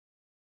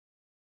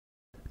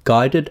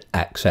guided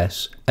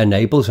access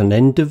enables an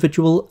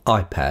individual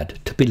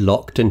iPad to be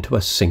locked into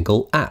a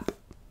single app.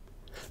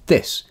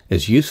 This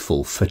is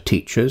useful for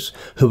teachers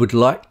who would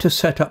like to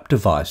set up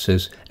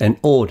devices in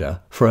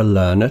order for a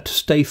learner to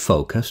stay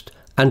focused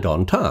and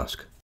on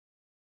task.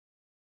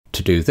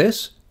 To do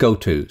this, go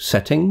to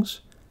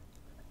Settings,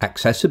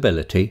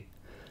 Accessibility,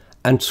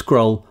 and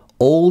scroll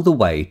all the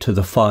way to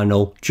the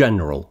final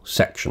General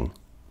section.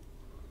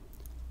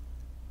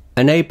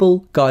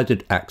 Enable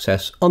guided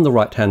access on the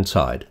right-hand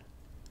side.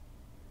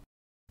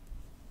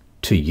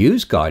 To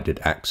use guided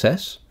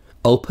access,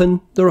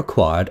 open the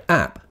required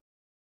app.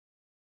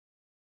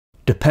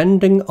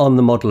 Depending on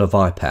the model of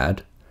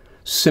iPad,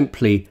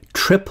 simply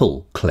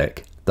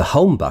triple-click the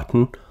Home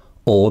button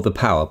or the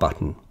Power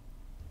button.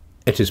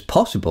 It is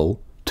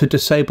possible to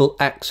disable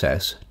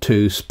access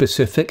to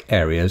specific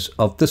areas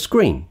of the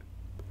screen.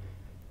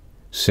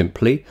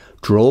 Simply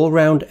draw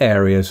around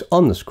areas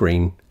on the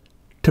screen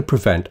to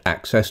prevent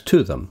access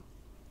to them.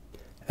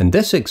 In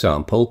this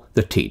example,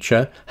 the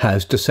teacher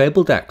has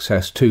disabled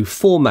access to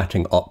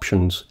formatting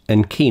options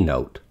in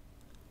Keynote.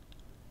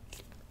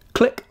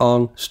 Click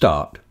on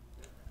Start,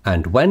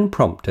 and when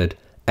prompted,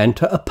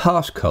 enter a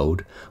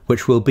passcode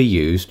which will be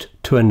used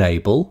to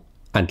enable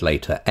and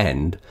later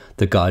end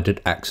the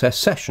guided access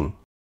session.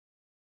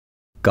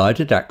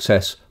 Guided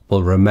access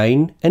will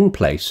remain in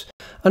place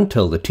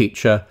until the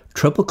teacher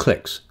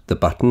triple-clicks the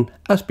button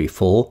as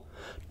before,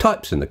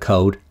 types in the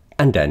code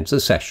and ends the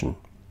session.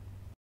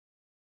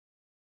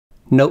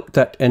 Note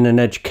that in an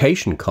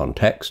education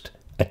context,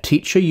 a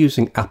teacher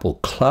using Apple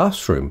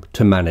Classroom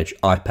to manage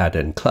iPad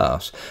in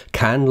class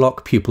can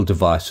lock pupil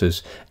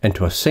devices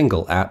into a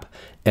single app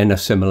in a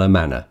similar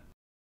manner.